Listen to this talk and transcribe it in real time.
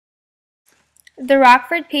The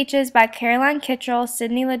Rockford Peaches by Caroline Kittrell,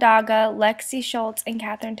 Sydney Ladaga, Lexi Schultz, and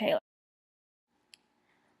Katherine Taylor.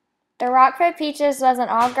 The Rockford Peaches was an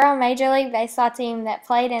all-girl Major League Baseball team that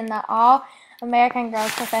played in the All-American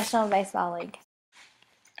Girls Professional Baseball League.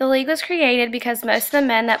 The league was created because most of the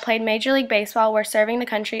men that played Major League Baseball were serving the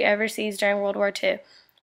country overseas during World War II.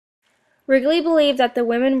 Wrigley believed that the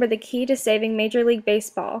women were the key to saving Major League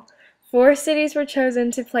Baseball. 4 cities were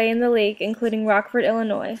chosen to play in the league, including Rockford,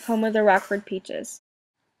 Illinois, home of the Rockford Peaches.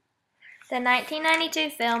 The 1992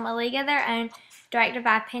 film A League of Their Own, directed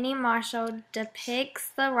by Penny Marshall, depicts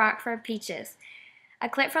the Rockford Peaches. A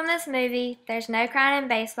clip from this movie, There's No Crying in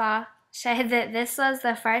Baseball, showed that this was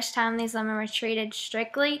the first time these women were treated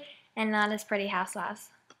strictly and not as pretty housewives.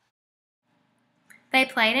 They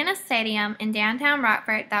played in a stadium in downtown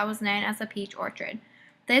Rockford that was known as the Peach Orchard.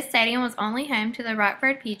 This stadium was only home to the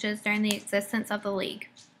Rockford Peaches during the existence of the league.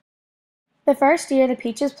 The first year the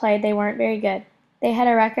Peaches played, they weren't very good. They had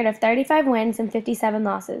a record of 35 wins and 57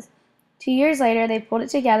 losses. 2 years later, they pulled it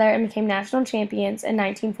together and became national champions in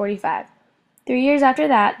 1945. 3 years after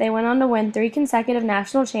that, they went on to win 3 consecutive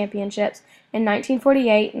national championships in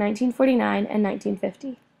 1948, 1949, and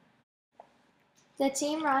 1950. The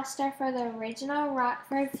team roster for the original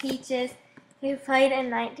Rockford Peaches, who played in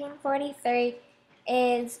 1943,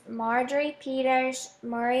 is Marjorie Peters,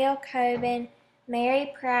 Muriel Coben,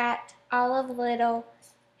 Mary Pratt, Olive Little,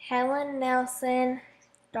 Helen Nelson,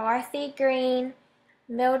 Dorothy Green,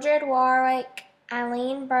 Mildred Warwick,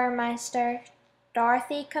 Eileen Burmeister,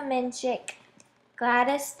 Dorothy Kamenchik,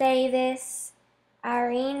 Gladys Davis,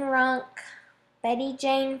 Irene Runk, Betty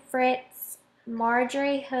Jane Fritz,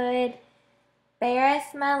 Marjorie Hood,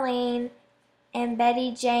 Bereth Malene, and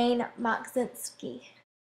Betty Jane Moksinski.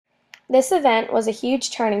 This event was a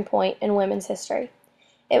huge turning point in women's history.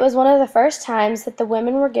 It was one of the first times that the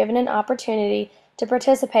women were given an opportunity to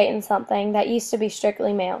participate in something that used to be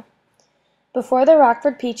strictly male. Before the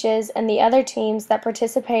Rockford Peaches and the other teams that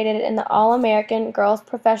participated in the All-American Girls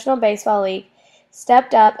Professional Baseball League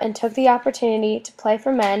stepped up and took the opportunity to play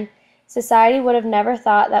for men, society would have never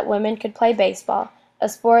thought that women could play baseball, a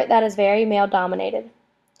sport that is very male-dominated.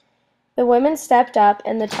 The women stepped up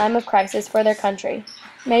in the time of crisis for their country.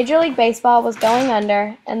 Major League Baseball was going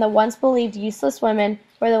under, and the once believed useless women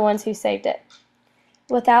were the ones who saved it.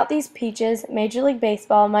 Without these Peaches, Major League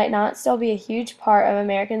Baseball might not still be a huge part of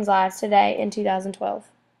Americans' lives today in 2012.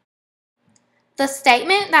 The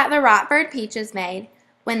statement that the Rockford Peaches made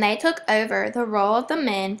when they took over the role of the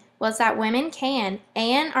men was that women can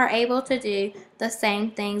and are able to do the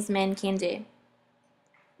same things men can do.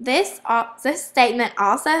 This statement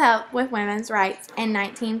also helped with women's rights in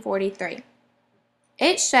 1943.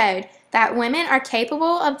 It showed that women are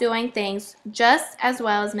capable of doing things just as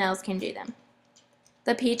well as males can do them.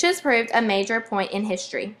 The Peaches proved a major point in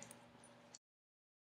history.